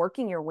lift of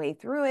working your way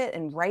through it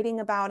and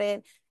writing about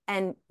it.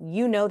 And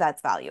you know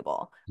that's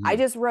valuable. I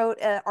just wrote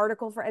an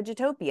article for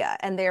Edutopia,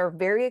 and they're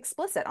very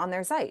explicit on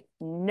their site.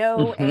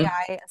 No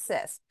AI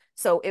assist.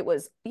 So it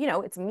was,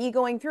 it's me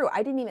going through.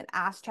 I didn't even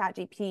ask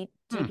GPT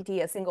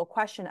a single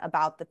question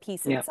about the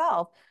piece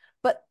itself.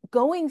 But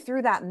going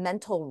through that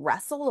mental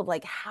wrestle of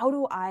like, how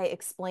do I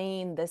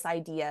explain this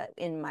idea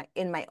in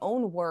my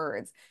own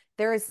words?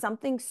 There is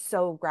something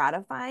so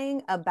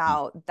gratifying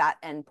about that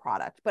end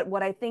product. But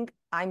what I think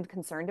I'm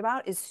concerned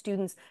about is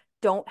students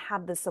don't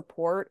have the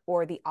support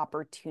or the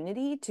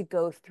opportunity to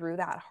go through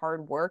that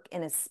hard work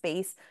in a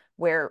space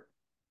where,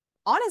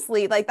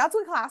 honestly, like that's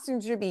what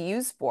classrooms should be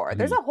used for.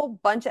 There's a whole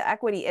bunch of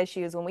equity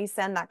issues when we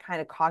send that kind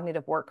of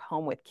cognitive work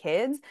home with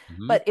kids.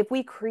 But if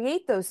we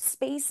create those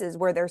spaces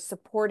where they're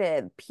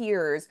supported,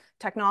 peers,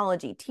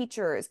 technology,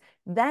 teachers,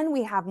 then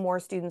we have more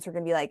students who are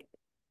going to be like,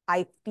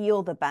 I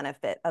feel the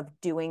benefit of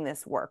doing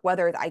this work,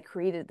 whether I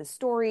created the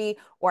story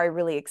or I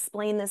really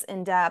explain this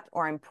in depth,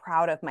 or I'm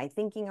proud of my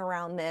thinking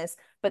around this,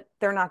 but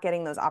they're not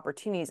getting those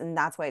opportunities. And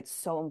that's why it's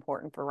so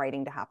important for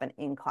writing to happen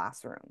in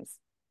classrooms.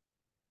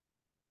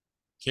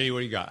 Katie, what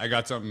do you got? I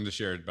got something to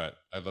share, but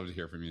I'd love to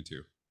hear from you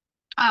too.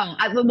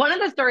 One of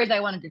the stories I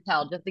wanted to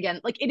tell, just again,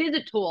 like it is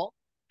a tool.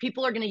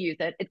 People are going to use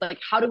it. It's like,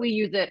 how do we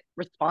use it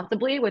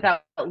responsibly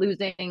without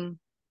losing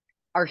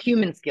our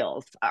human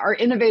skills, our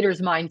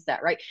innovators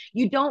mindset, right?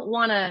 You don't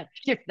want to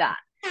shift that.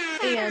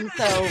 And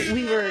so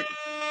we were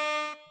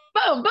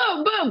boom,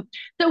 boom, boom.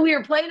 So we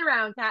were playing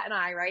around, Kat and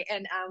I, right?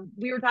 And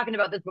we were talking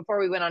about this before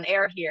we went on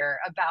air here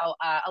about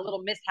a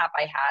little mishap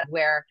I had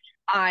where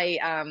I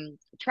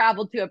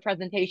traveled to a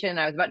presentation.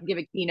 I was about to give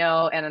a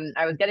keynote, and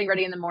I was getting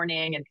ready in the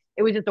morning, and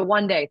it was just a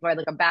one day. So I had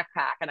like a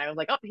backpack, and I was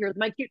like, oh, here's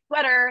my cute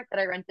sweater that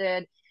I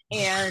rented.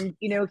 And,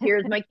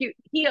 here's my cute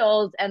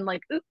heels, and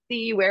like,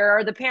 oopsie, where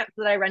are the pants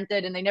that I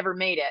rented? And they never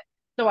made it.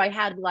 So I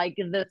had like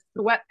the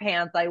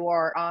sweatpants I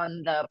wore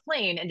on the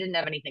plane and didn't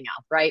have anything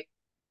else. Right.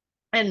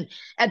 And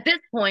at this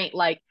point,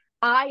 like,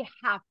 I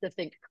have to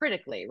think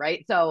critically,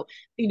 right? So,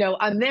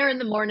 I'm there in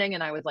the morning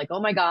and I was like,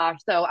 oh my gosh.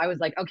 So I was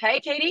like,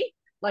 okay, Katie,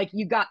 like,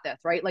 you got this,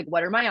 right? Like,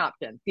 what are my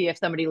options? See if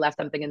somebody left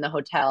something in the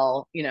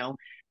hotel,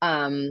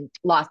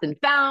 lost and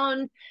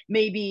found.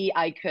 Maybe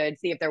I could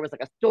see if there was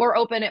like a store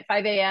open at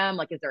 5 a.m.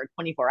 Like, is there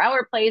a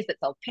 24-hour place that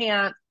sells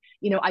pants?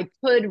 I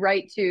could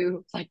write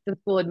to like the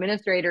school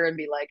administrator and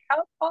be like,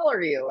 how tall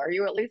are you? Are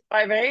you at least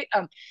 5'8"?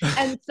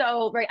 And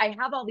so, right, I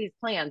have all these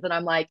plans and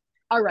I'm like,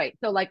 all right.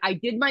 So like I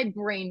did my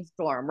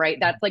brainstorm, right?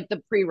 That's like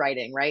the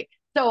pre-writing, right?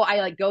 So I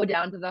like go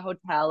down to the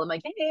hotel. I'm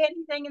like, hey,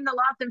 anything in the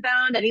lost and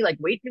found? Any like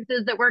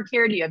waitresses that work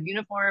here? Do you have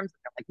uniforms?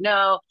 I'm like,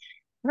 no.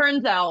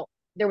 Turns out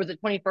there was a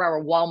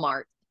 24-hour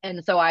Walmart.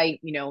 And so I,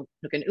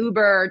 took an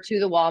Uber to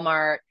the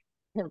Walmart,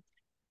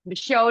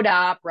 showed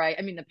up, right?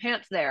 I mean, the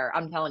pants there,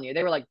 I'm telling you,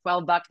 they were like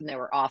 $12 and they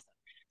were awesome.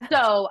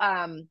 So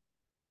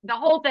the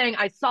whole thing,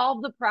 I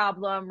solved the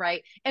problem,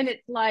 right? And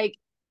it's like,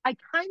 I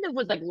kind of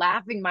was like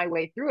laughing my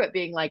way through it,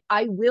 being like,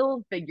 I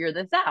will figure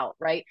this out,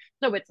 right?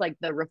 So it's like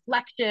the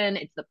reflection,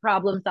 it's the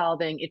problem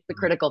solving, it's the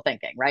critical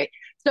thinking, right?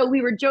 So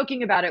we were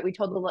joking about it. We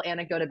told a little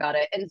anecdote about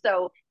it. And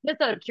so just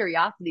out of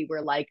curiosity,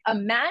 we're like,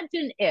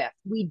 imagine if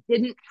we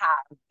didn't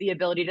have the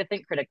ability to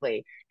think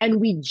critically and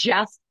we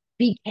just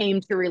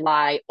became to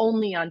rely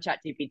only on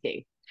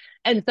ChatGPT.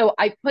 And so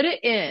I put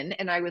it in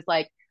and I was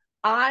like,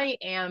 I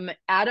am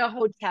at a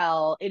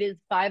hotel. It is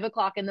 5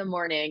 o'clock in the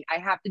morning. I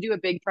have to do a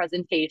big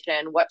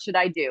presentation. What should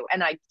I do?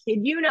 And I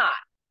kid you not,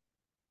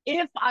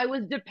 if I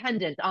was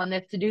dependent on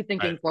this to do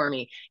thinking for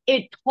me,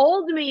 it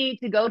told me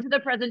to go to the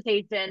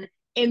presentation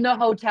in the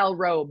hotel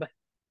robe,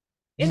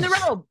 in the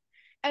robe.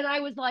 And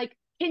I was like,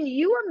 can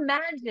you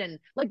imagine?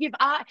 Like and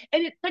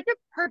it's such a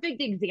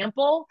perfect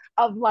example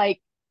of like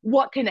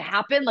what can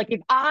happen. Like if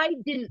I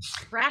didn't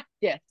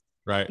practice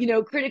right,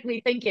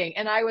 critically thinking.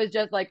 And I was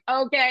just like,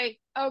 okay.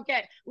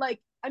 Like,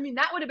 I mean,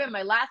 that would have been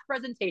my last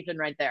presentation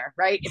right there,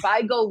 right? If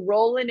I go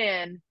rolling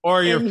in.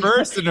 Or your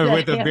first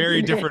with a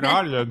very different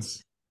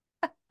audience.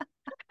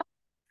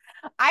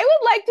 I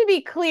would like to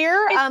be clear,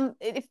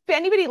 if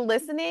anybody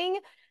listening,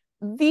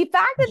 the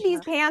fact that these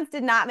pants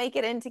did not make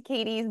it into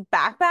Katie's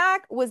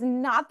backpack was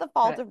not the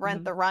fault of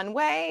Rent the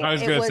Runway. I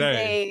was going to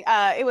say.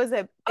 It was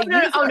a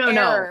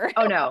error.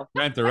 Oh, no.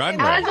 Rent the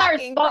Runway. As our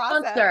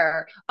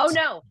sponsor. Oh,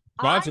 no.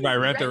 Sponsored by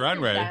Rent the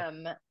Runway.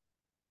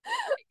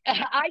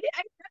 I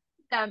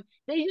them.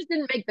 They just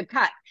didn't make the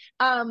cut.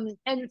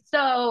 And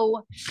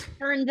so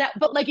turns out,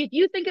 but like, if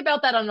you think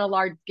about that on a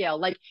large scale,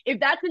 like if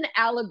that's an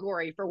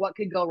allegory for what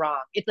could go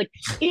wrong, it's like,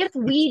 if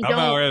we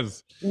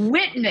don't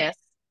witness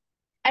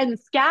and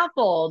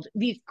scaffold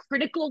these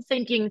critical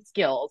thinking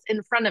skills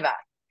in front of us,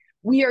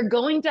 we are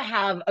going to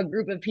have a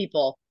group of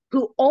people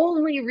who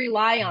only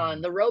rely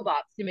on the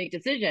robots to make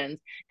decisions.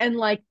 And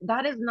like,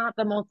 that is not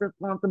the most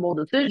responsible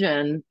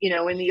decision, you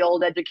know, in the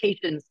old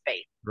education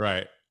space.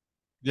 Right.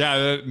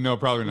 Yeah, no,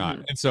 probably not.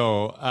 And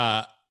so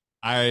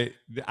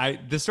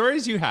the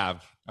stories you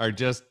have are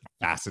just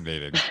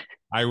fascinating.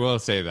 I will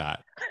say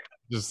that.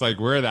 Just like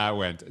where that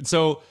went.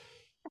 So,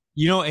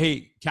 you know,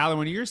 hey, Catlin,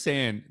 when you're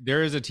saying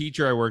there is a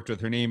teacher I worked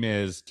with, her name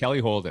is Kelly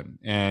Holden,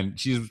 and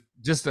she's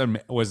just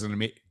is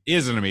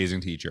an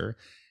amazing teacher.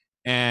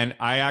 And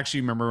I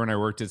actually remember when I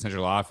worked at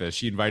central office,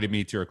 she invited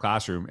me to her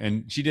classroom,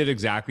 and she did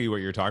exactly what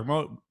you're talking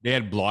about. They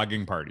had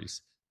blogging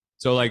parties.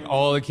 So like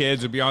all the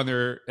kids would be on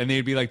there and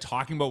they'd be like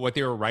talking about what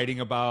they were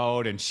writing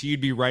about, and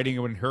she'd be writing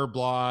in her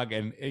blog.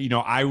 And, you know,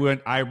 I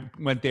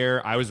went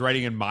there, I was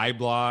writing in my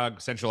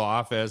blog, central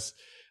office.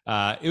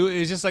 It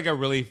was just like a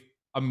really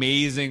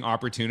amazing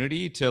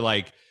opportunity to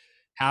like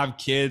have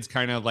kids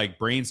kind of like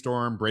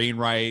brainstorm,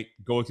 brainwrite,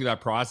 go through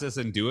that process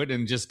and do it,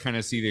 and just kind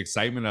of see the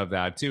excitement of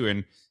that too.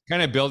 And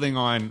kind of building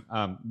on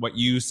what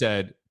you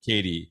said,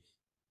 Katie,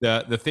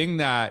 the thing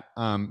that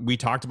we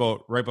talked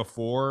about right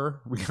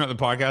before we got on the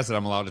podcast that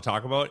I'm allowed to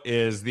talk about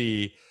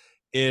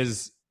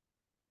is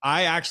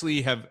I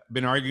actually have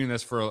been arguing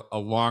this for a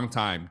long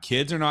time.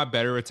 Kids are not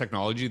better at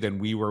technology than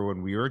we were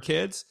when we were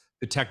kids.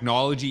 The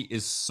technology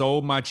is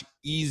so much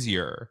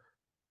easier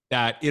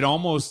that it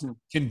almost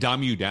can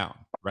dumb you down,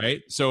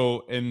 right?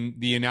 So, in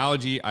the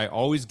analogy I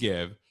always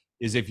give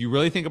is, if you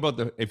really think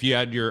about if you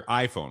had your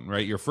iPhone,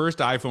 right, your first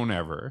iPhone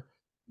ever,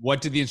 what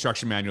did the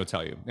instruction manual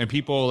tell you? And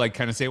people like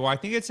kind of say, well, I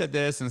think it said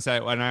this, and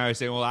I always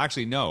say, well,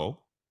 actually, no,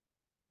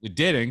 it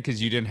didn't,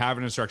 because you didn't have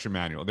an instruction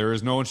manual. There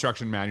is no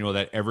instruction manual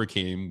that ever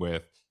came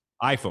with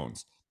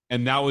iPhones.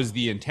 And that was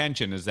the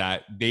intention, is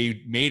that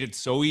they made it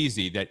so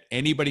easy that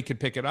anybody could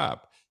pick it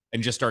up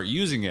and just start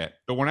using it.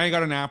 But when I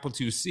got an Apple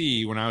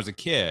IIc when I was a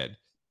kid,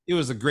 it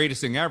was the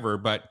greatest thing ever.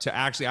 But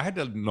I had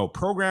to know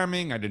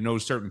programming, I had to know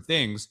certain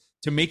things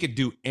to make it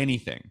do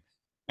anything.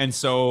 And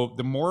so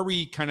the more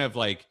we kind of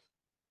like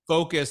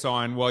focus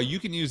on, well, you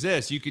can use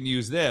this,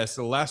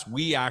 the less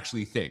we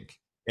actually think.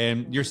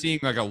 And you're seeing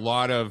like a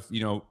lot of,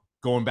 you know,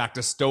 going back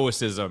to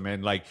Stoicism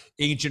and like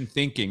ancient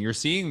thinking. You're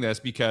seeing this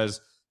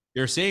because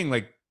they're saying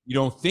like, you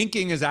know,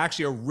 thinking is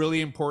actually a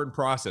really important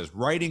process.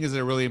 Writing is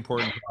a really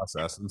important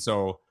process. And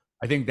so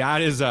I think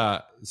that is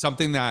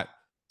something that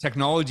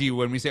technology,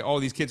 when we say, oh,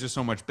 these kids are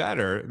so much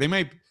better,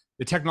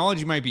 the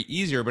technology might be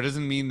easier, but it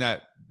doesn't mean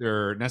that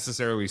they're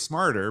necessarily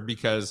smarter,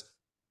 because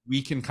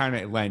we can kind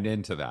of lend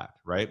into that,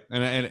 right?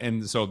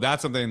 And so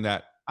that's something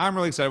that I'm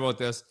really excited about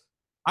this.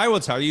 I will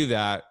tell you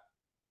that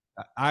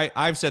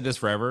I've said this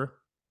forever.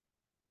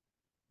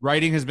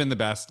 Writing has been the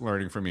best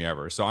learning for me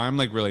ever. So I'm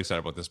like really excited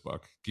about this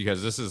book,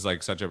 because this is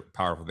like such a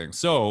powerful thing.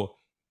 So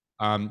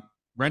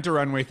Rent a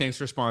Runway, thanks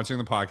for sponsoring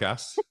the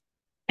podcast.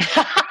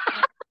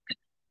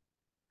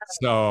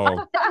 So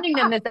I'm sending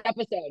them this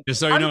episode. Just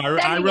so you know,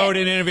 I wrote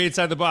in Innovate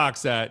Outside the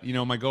Box that, you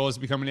know, my goal is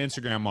to become an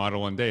Instagram model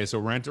one day. So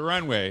Rent a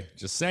Runway,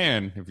 just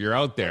saying, if you're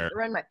out there.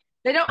 Runway.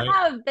 They don't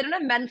have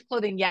men's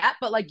clothing yet,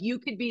 but like you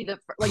could be the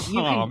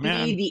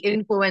the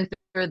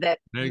influencer that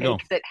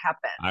makes it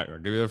happen. I'll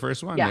give you the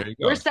first one. Yeah, there you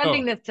go. We're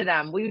sending this to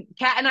them.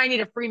 Kat and I need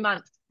a free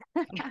month.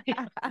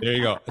 There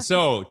you go.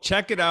 So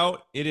check it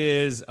out. It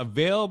is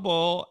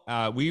available.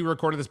 We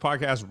recorded this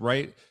podcast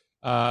right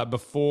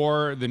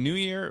before the new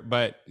year,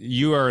 but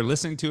you are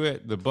listening to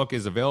it. The book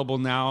is available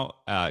now.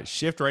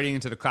 Shift Writing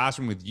into the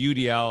Classroom with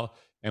UDL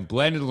and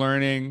Blended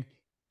Learning.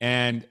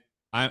 And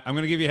I'm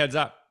going to give you a heads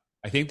up.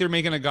 I think they're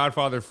making a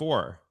Godfather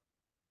 4.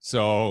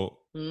 So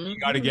you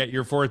got to get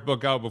your fourth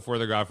book out before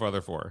the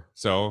Godfather 4.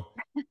 So,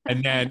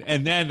 and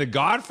then the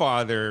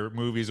Godfather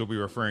movies will be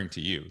referring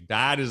to you.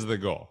 That is the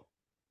goal.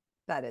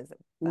 That is it.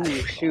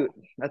 Ooh, shoot.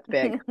 That's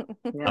big.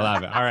 Yeah. I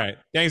love it. All right.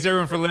 Thanks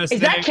everyone for listening.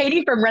 Is that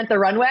Katie from Rent the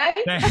Runway?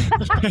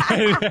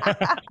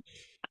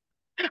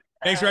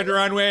 Thanks, Rent the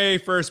Runway,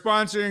 for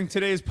sponsoring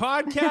today's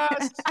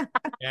podcast.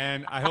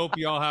 And I hope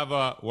you all have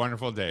a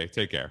wonderful day.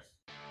 Take care.